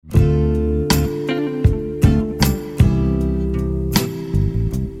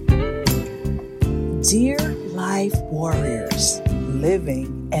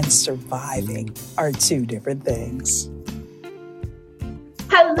living and surviving are two different things.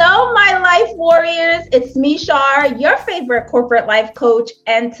 Hello, my life warriors. It's me, Shar, your favorite corporate life coach.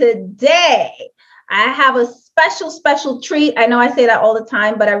 And today I have a special treat. I know I say that all the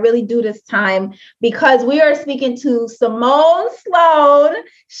time, but I really do this time because we are speaking to Simone Sloan.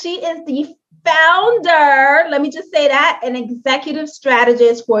 She is the founder, let me just say that, an executive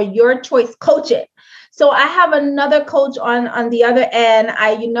strategist for Your Choice Coaching. So I have another coach on the other end.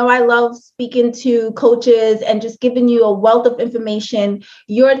 I love speaking to coaches and just giving you a wealth of information.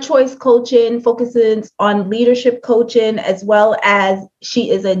 Your Choice Coaching focuses on leadership coaching, as well as she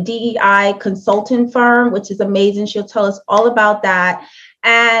is a DEI consulting firm, which is amazing. She'll tell us all about that.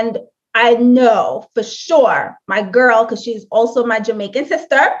 And I know for sure my girl, because she's also my Jamaican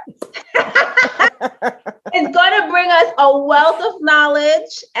sister, is going to bring us a wealth of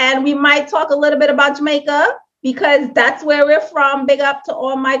knowledge. And we might talk a little bit about Jamaica because that's where we're from. Big up to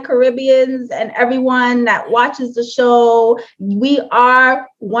all my Caribbeans and everyone that watches the show. We are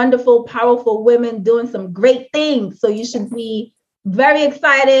wonderful, powerful women doing some great things. So you should be very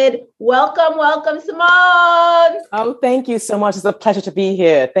excited. Welcome, Simone. Oh, thank you so much. It's a pleasure to be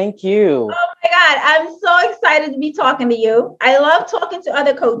here. Thank you. Oh my God, I'm so excited to be talking to you. I love talking to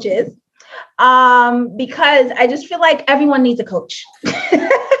other coaches because I just feel like everyone needs a coach.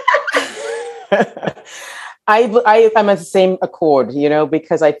 I am at the same accord,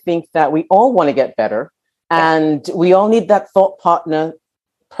 because I think that we all want to get better and we all need that thought partner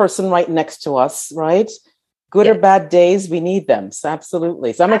person right next to us, right? Good or bad days, we need them. So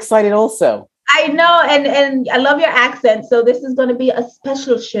absolutely. So I'm excited also. I know. And I love your accent. So this is going to be a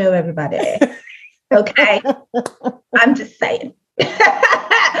special show, everybody. Okay. I'm just saying.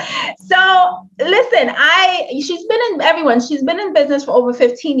 So listen, she's been in business for over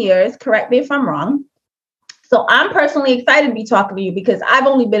 15 years. Correct me if I'm wrong. So I'm personally excited to be talking to you because I've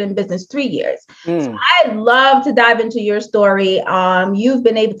only been in business 3 years. So I'd love to dive into your story. You've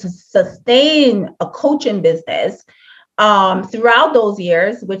been able to sustain a coaching business throughout those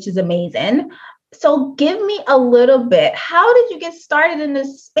years, which is amazing. So give me a little bit. How did you get started in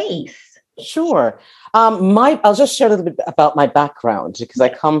this space? Sure. I'll just share a little bit about my background because I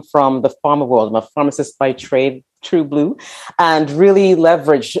come from the pharma world. I'm a pharmacist by trade, true blue, and really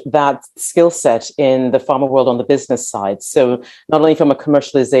leverage that skill set in the pharma world on the business side. So not only from a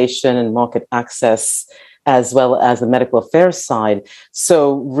commercialization and market access, as well as the medical affairs side.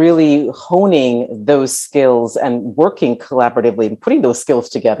 So really honing those skills and working collaboratively and putting those skills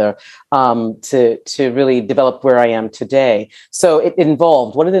together to really develop where I am today. So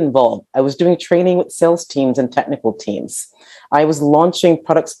what did it involve? I was doing training with sales teams and technical teams. I was launching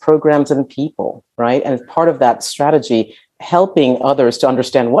products, programs, and people, right? And as part of that strategy, helping others to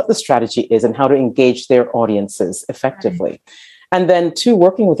understand what the strategy is and how to engage their audiences effectively. Right. And then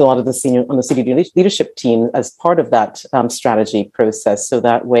working with a lot of the senior leadership team as part of that strategy process. So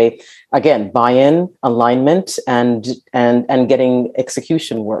that way, again, buy-in, alignment, and getting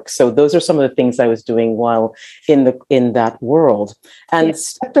execution work. So those are some of the things I was doing while in that world, and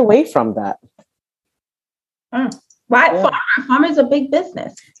stepped away from that. Right, yeah. Pharma is a big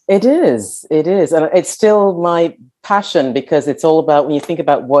business. It is, and it's still my passion because it's all about when you think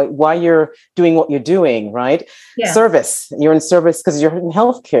about why you're doing what you're doing, right? Yeah. Service. You're in service because you're in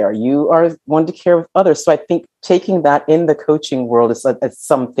healthcare. You are wanting to care with others. So I think taking that in the coaching world is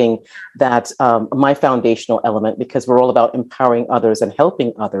something that my foundational element, because we're all about empowering others and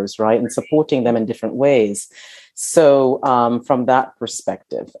helping others, right, and supporting them in different ways. So from that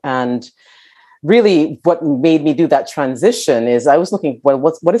perspective, and really what made me do that transition is I was looking,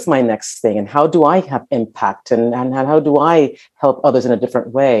 what is my next thing and how do I have impact and how do I help others in a different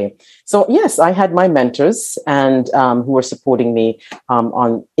way? So yes, I had my mentors and who were supporting me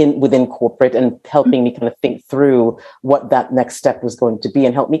within corporate and helping me kind of think through what that next step was going to be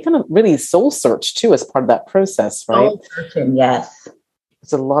and help me kind of really soul search too as part of that process, right? Soul searching, yes.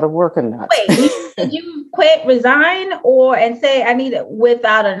 It's a lot of work in that. Wait, did you quit, resign, and say I need it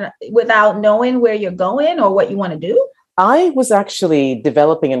without knowing where you're going or what you want to do? I was actually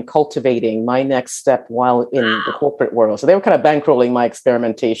developing and cultivating my next step while in the corporate world. So they were kind of bankrolling my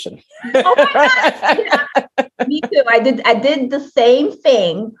experimentation. Oh my God. Yeah. Me too. I did the same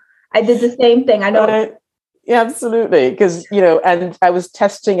thing. I know. Yeah, absolutely. Because, and I was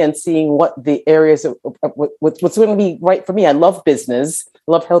testing and seeing what the areas of what's going to be right for me. I love business,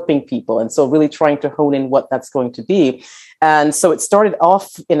 love helping people. And so really trying to hone in what that's going to be. And so it started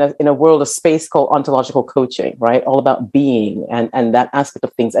off in a world of space called ontological coaching, right? All about being and that aspect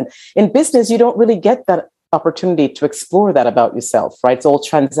of things. And in business, you don't really get that opportunity to explore that about yourself, right? It's all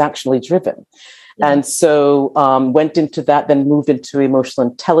transactionally driven. And so went into that, then moved into emotional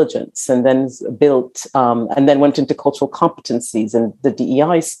intelligence, and then built, and then went into cultural competencies and the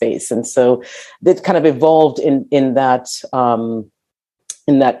DEI space. And so it kind of evolved in that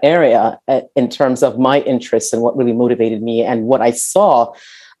area in terms of my interests and what really motivated me and what I saw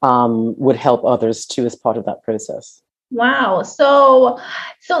would help others too as part of that process. Wow. So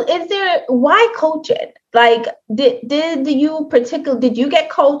is there, why coach it? Like, did you get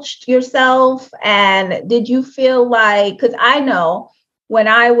coached yourself? And did you feel like, because I know when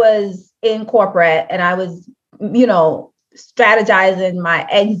I was in corporate and I was, strategizing my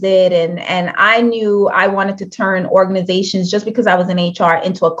exit and I knew I wanted to turn organizations, just because I was in HR,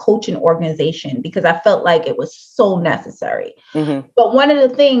 into a coaching organization, because I felt like it was so necessary. Mm-hmm. But one of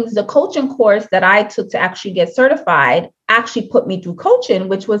the things, the coaching course that I took to actually get certified actually put me through coaching,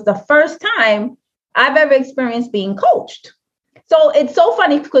 which was the first time I've ever experienced being coached. So it's so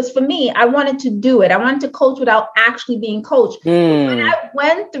funny because for me, I wanted to do it. I wanted to coach without actually being coached. When I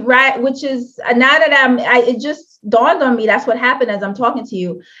went which is now that it just dawned on me, that's what happened as I'm talking to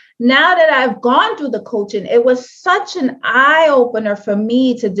you. Now that I've gone through the coaching, it was such an eye opener for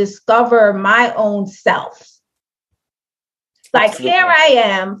me to discover my own self. Like, absolutely. Here I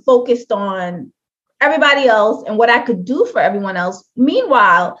am focused on everybody else and what I could do for everyone else.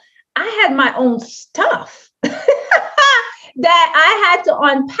 Meanwhile, I had my own stuff that I had to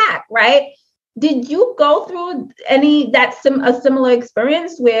unpack, right? Did you go through a similar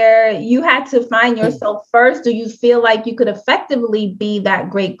experience where you had to find yourself first? Do you feel like you could effectively be that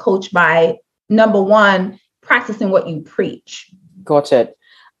great coach by, number one, practicing what you preach? Got it.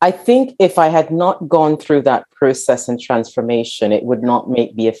 I think if I had not gone through that process and transformation, it would not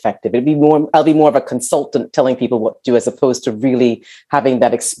make me effective. I'll be more of a consultant telling people what to do, as opposed to really having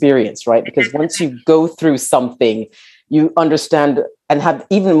that experience, right? Because once you go through something, you understand and have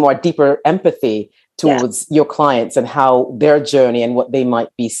even more deeper empathy towards your clients and how their journey and what they might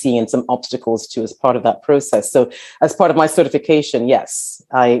be seeing, and some obstacles too as part of that process. So as part of my certification, yes,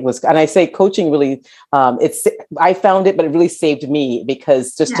 and I say coaching really, I found it, but it really saved me,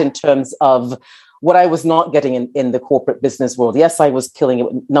 because just in terms of what I was not getting in the corporate business world. Yes, I was killing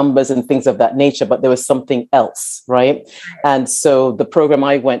it with numbers and things of that nature, but there was something else, right? And so the program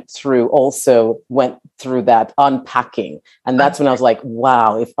I went through also went through that unpacking. And that's when I was like,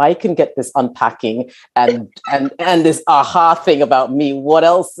 wow, if I can get this unpacking and this aha thing about me, what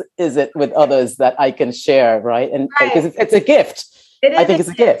else is it with others that I can share, right? And because it's a gift. I think it's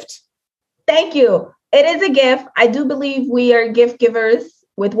a gift. Thank you. It is a gift. I do believe we are gift givers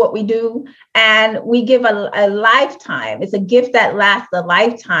with what we do, and we give a lifetime. It's a gift that lasts a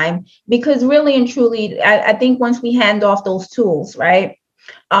lifetime, because really and truly, I think once we hand off those tools, right,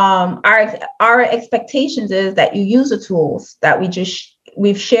 our expectations is that you use the tools that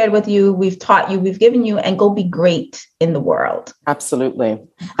we've shared with you, we've taught you, we've given you, and go be great in the world. Absolutely.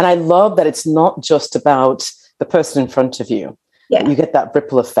 And I love that it's not just about the person in front of you. Yeah. You get that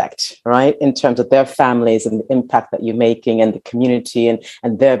ripple effect, right? In terms of their families and the impact that you're making, and the community and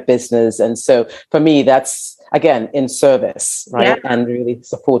their business. And so for me, that's, again, in service, right? Yeah. And really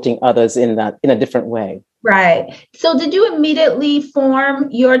supporting others in a different way. Right. So did you immediately form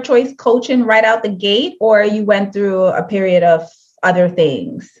Your Choice Coaching right out the gate, or you went through a period of other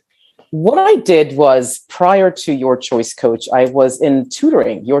things? What I did was, prior to Your Choice Coach, I was in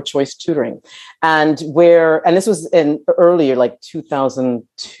tutoring, Your Choice Tutoring, and this was in earlier, like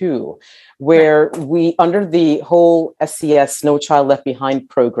 2002, where we, under the whole SES, No Child Left Behind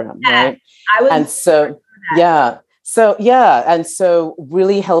program, right? And so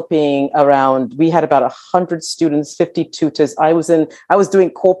really helping around, we had about 100 students, 50 tutors. I was doing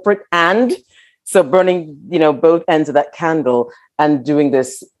corporate, and so burning, both ends of that candle, and doing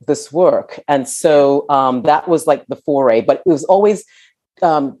this work. And so that was like the foray, but it was always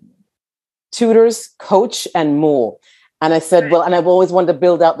tutors, coach, and more. And I said, well, and I've always wanted to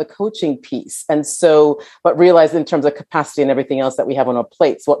build out the coaching piece. And so, but realized in terms of capacity and everything else that we have on our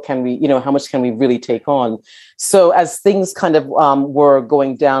plates, what can we, how much can we really take on? So as things kind of were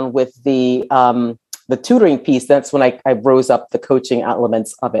going down with the tutoring piece, that's when I rose up the coaching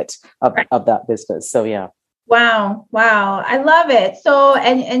elements of it, of that business. So, yeah. Wow. I love it. So,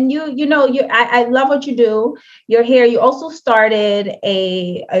 and I love what you do. You're here. You also started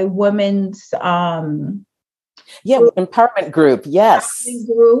a women's, empowerment group. Yes.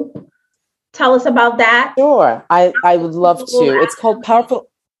 Group. Tell us about that. Sure. I would love to. It's called Powerful.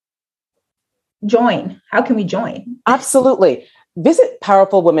 Join. How can we join? Absolutely. Visit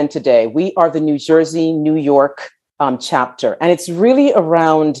Powerful Women today. We are the New Jersey, New York chapter, and it's really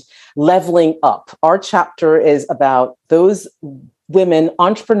around leveling up. Our chapter is about those women,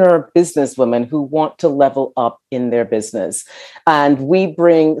 entrepreneur business women who want to level up in their business. And we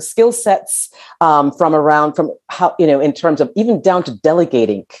bring skill sets from how, in terms of even down to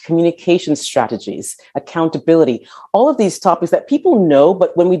delegating, communication strategies, accountability, all of these topics that people know,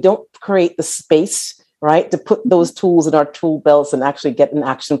 but when we don't create the space, right, to put those tools in our tool belts and actually get an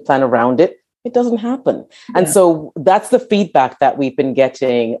action plan around it, it doesn't happen. Yeah. And so that's the feedback that we've been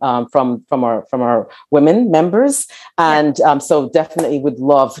getting from our women members. And so definitely would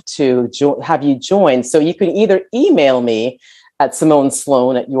love to have you join. So you can either email me at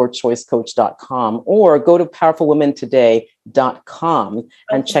SimoneSloan@yourchoicecoach.com or go to powerfulwomentoday.com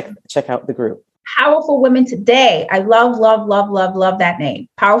and check out the group. Powerful Women Today. I love that name.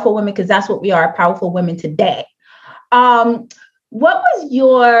 Powerful Women, because that's what we are, Powerful Women Today. What was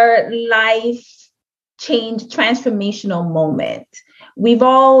your life change, transformational moment? We've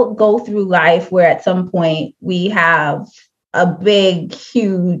all go through life where at some point we have a big,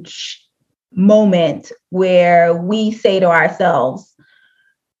 huge moment where we say to ourselves,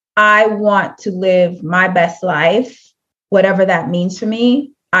 I want to live my best life, whatever that means for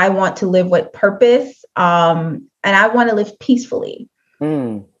me. I want to live with purpose, and I want to live peacefully.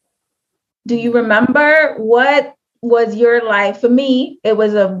 Do you remember what was your life? For me, it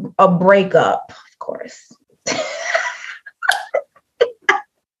was a breakup, of course.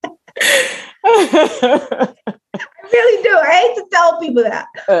 I really do. I hate to tell people that,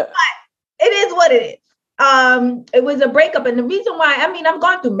 but it is what it is. It was a breakup. And the reason why, I've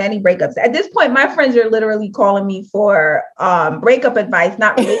gone through many breakups. At this point, my friends are literally calling me for breakup advice,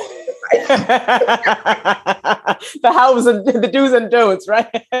 not relationship advice. The hows and the do's and don'ts, right?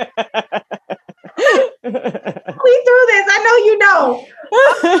 We through this. I know you know.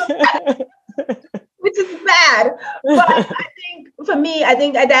 Which is bad. But I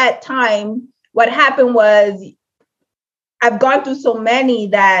think at that time, what happened was I've gone through so many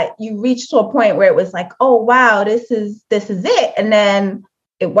that you reach to a point where it was like, oh, wow, this is it. And then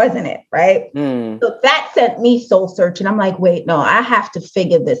it wasn't it, right? So that sent me soul searching. I'm like, wait, no, I have to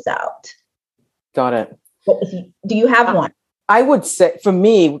figure this out. Got it. Do you have one? I would say for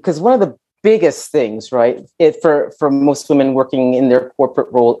me, because one of the biggest things, right, for most women working in their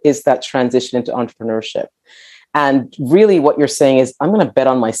corporate role is that transition into entrepreneurship. And really what you're saying is, I'm going to bet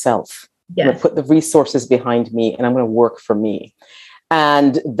on myself. Yes. I'm going to put the resources behind me and I'm going to work for me.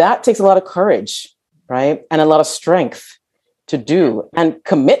 And that takes a lot of courage, right? And a lot of strength to do, and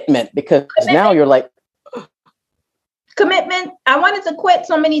commitment, because now you're like... Commitment. I wanted to quit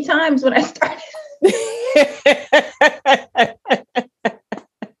so many times when I started. I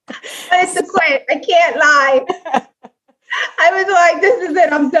wanted to quit. I can't lie. I was like, this is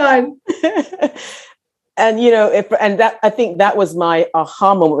it. I'm done. And, I think that was my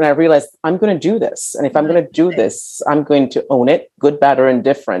aha moment when I realized I'm going to do this. And if I'm going to do this, I'm going to own it, good, bad, or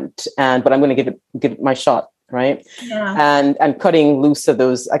indifferent. But I'm going to give it my shot. Right. Yeah. And cutting loose of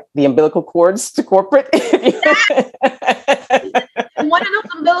those, the umbilical cords to corporate. And one of those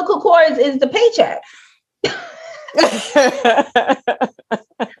umbilical cords is the paycheck.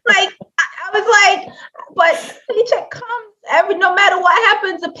 Like, I was like, but paycheck comes no matter what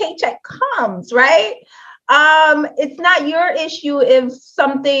happens, the paycheck comes, right? It's not your issue if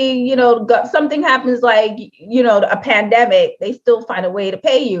something, something happens like, a pandemic, they still find a way to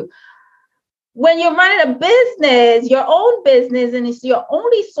pay you. When you're running a business, your own business, and it's your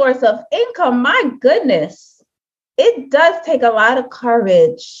only source of income, my goodness, it does take a lot of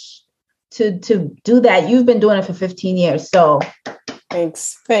courage to do that. You've been doing it for 15 years. So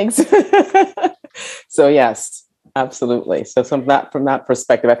thanks. So yes, absolutely. So from that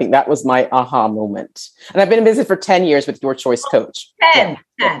perspective, I think that was my aha moment. And I've been in business for 10 years with Your Choice Coach. 10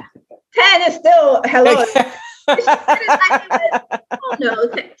 is still, hello. 10 is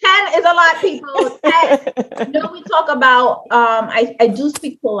a lot, people. 10. We talk about, I do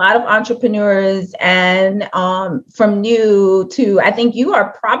speak to a lot of entrepreneurs, and from new to, I think you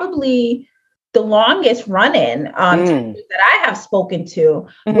are probably the longest running that I have spoken to,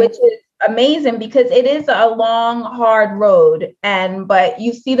 which is amazing because it is a long, hard road. But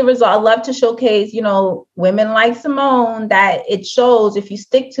you see the result. I love to showcase, women like Simone, that it shows if you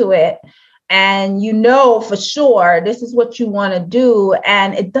stick to it. And for sure, this is what you want to do.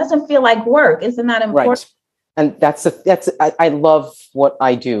 And it doesn't feel like work. Isn't that important? Right. And I love what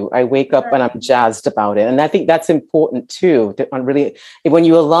I do. I wake up and I'm jazzed about it. And I think that's important too, when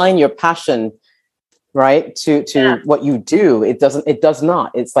you align your passion, right, to what you do, it does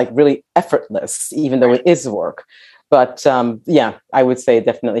not. It's like really effortless, even though it is work. But I would say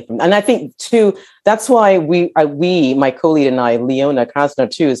definitely. And I think too, that's why we, my co-lead and I, Leona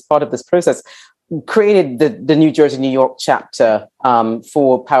Krasner too, is part of this process. created the New Jersey, New York chapter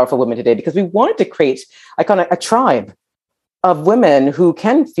for Powerful Women Today because we wanted to create a tribe of women who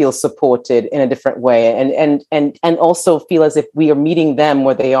can feel supported in a different way and also feel as if we are meeting them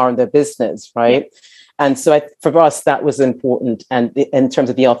where they are in their business, right? Yeah. And so for us, that was important, and in terms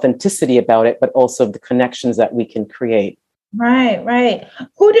of the authenticity about it, but also the connections that we can create. Right.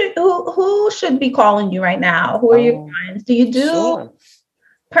 Who should be calling you right now? Who are your clients? Do you do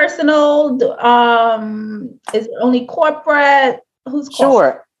personal? Is it only corporate? Who's calling?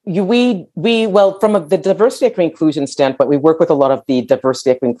 Sure. Well, from the diversity, equity, inclusion standpoint, we work with a lot of the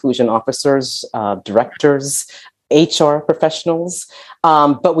diversity, equity, inclusion officers, directors, HR professionals.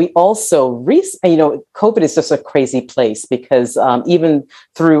 But we also, COVID is just a crazy place because even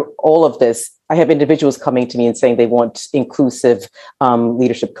through all of this, I have individuals coming to me and saying they want inclusive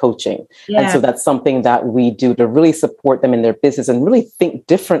leadership coaching. Yeah. And so that's something that we do to really support them in their business and really think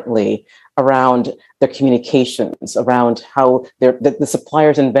differently around their communications, around how the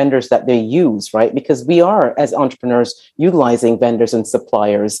suppliers and vendors that they use, right? Because we are, as entrepreneurs, utilizing vendors and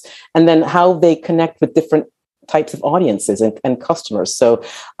suppliers, and then how they connect with different types of audiences and customers. So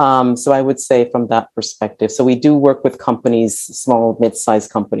I would say from that perspective. So we do work with companies, small, mid-sized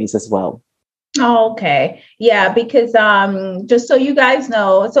companies as well. Oh, okay. Yeah, because just so you guys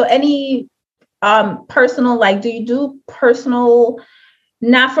know, so any personal, do you do personal,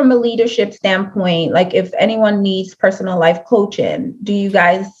 not from a leadership standpoint, if anyone needs personal life coaching, do you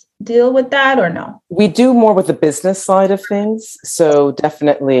guys deal with that or no? We do more with the business side of things. So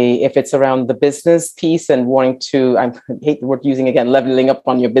definitely if it's around the business piece and wanting to, I hate the word using again, leveling up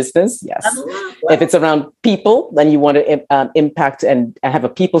on your business. Yes. If it's around people, then you want to impact and have a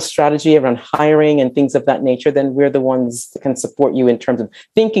people strategy around hiring and things of that nature, then we're the ones that can support you in terms of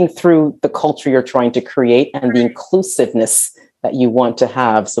thinking through the culture you're trying to create and the inclusiveness that you want to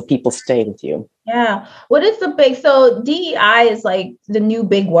have so people stay with you. Yeah. What is so DEI is the new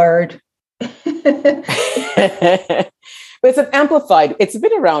big word. But it's amplified. It's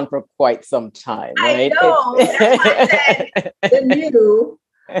been around for quite some time, right? I know. That's why I said the new,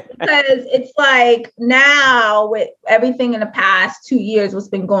 because it's now with everything in the past 2 years, what's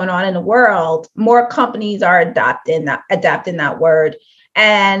been going on in the world, more companies are adapting that word.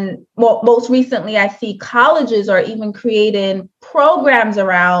 And most recently, I see colleges are even creating programs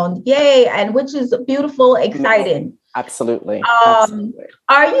around, and which is beautiful, exciting. Absolutely. What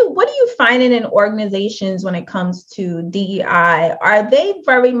are you finding in organizations when it comes to DEI? Are they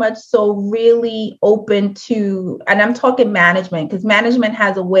very much so really open to, and I'm talking management, because management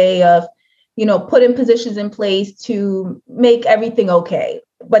has a way of, putting positions in place to make everything okay,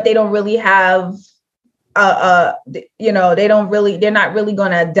 but they don't really have they're not really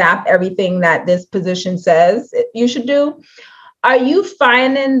going to adapt everything that this position says you should do. Are you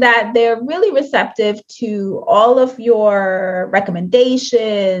finding that they're really receptive to all of your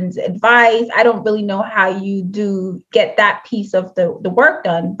recommendations, advice? I don't really know how you do get that piece of the work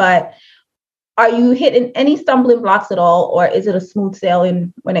done, but are you hitting any stumbling blocks at all, or is it a smooth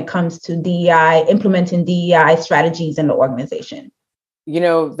sailing when it comes to DEI, implementing DEI strategies in the organization?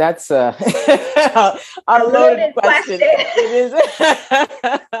 That's a loaded question. It is.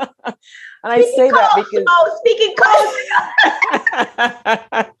 And I say that because speaking code.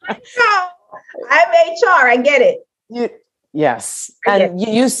 I'm HR. I get it. Yes. And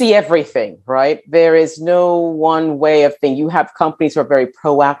you see everything, right? There is no one way of thing. You have companies who are very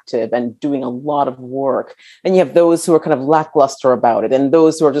proactive and doing a lot of work. And you have those who are kind of lackluster about it. And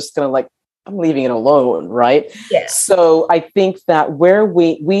those who are just kind of I'm leaving it alone, right? Yeah. So I think that where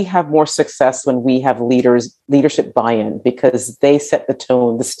we have more success when we have leadership buy-in, because they set the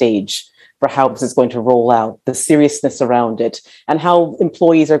tone, the stage for how this is going to roll out, the seriousness around it, and how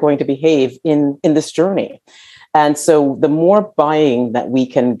employees are going to behave in this journey. And so the more buying that we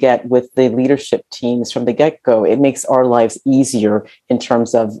can get with the leadership teams from the get-go, it makes our lives easier in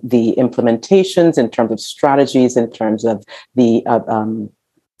terms of the implementations, in terms of strategies, in terms of the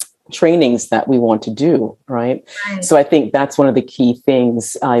trainings that we want to do, right? So I think that's one of the key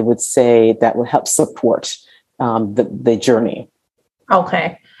things I would say that would help support the journey.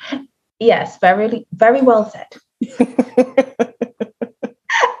 Okay. Yes, very, very well said.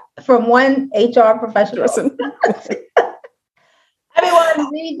 From one HR professional.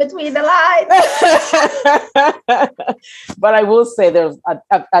 Everyone read between the lines. But I will say there's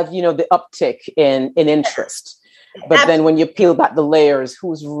the uptick in interest. But then when you peel back the layers,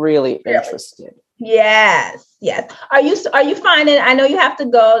 who's really interested? Yes. Are you finding, I know you have to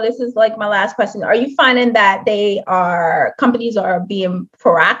go, this is my last question. Are you finding that companies are being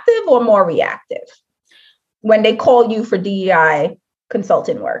proactive or more reactive when they call you for DEI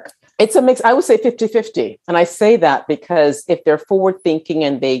consulting work? It's a mix. I would say 50-50. And I say that because if they're forward thinking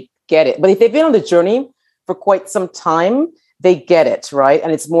and they get it, but if they've been on the journey for quite some time, they get it, right?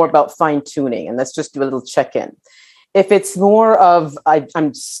 And it's more about fine tuning. And let's just do a little check-in. If it's more of,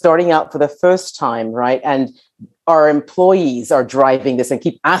 I'm starting out for the first time, right? And our employees are driving this and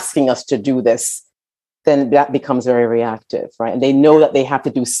keep asking us to do this, then that becomes very reactive, right? And they know that they have to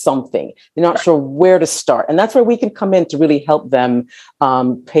do something. They're not sure where to start. And that's where we can come in to really help them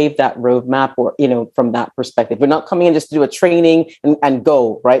pave that roadmap or, from that perspective. We're not coming in just to do a training and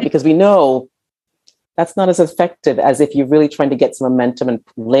go, right? Because we know that's not as effective as if you're really trying to get some momentum and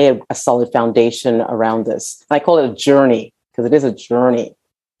lay a solid foundation around this. And I call it a journey because it is a journey.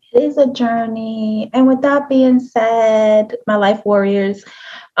 It is a journey. And with that being said, my life warriors,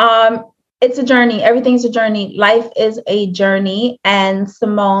 it's a journey. Everything's a journey. Life is a journey. And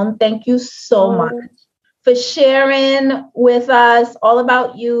Simone, thank you so much for sharing with us all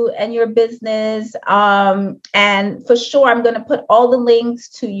about you and your business. And for sure, I'm going to put all the links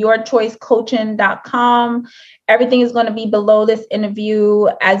to yourchoicecoaching.com. Everything is going to be below this interview,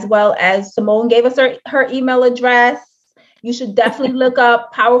 as well as Simone gave us her email address. You should definitely look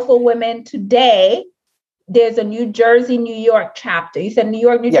up Powerful Women Today. There's a New Jersey, New York chapter. You said New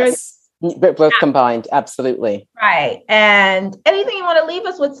York, New Jersey? Both combined, absolutely. Right. And anything you want to leave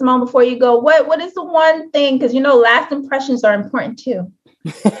us with, Simone, before you go? What is the one thing? Because last impressions are important too.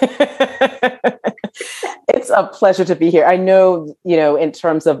 It's a pleasure to be here. I know, in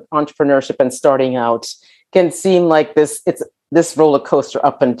terms of entrepreneurship and starting out, can seem like this roller coaster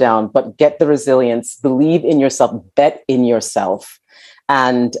up and down, but get the resilience, believe in yourself, bet in yourself,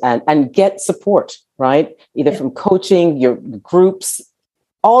 and get support, right? Either from coaching, your groups,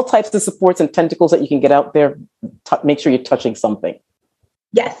 all types of supports and tentacles that you can get out there. Make sure you're touching something.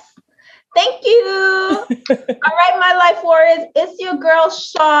 Yes. Thank you. All right, my life warriors, it's your girl,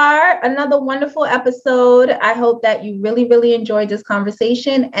 Shar. Another wonderful episode. I hope that you really, really enjoyed this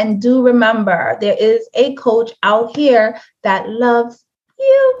conversation. And do remember, there is a coach out here that loves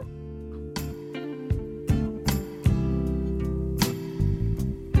you.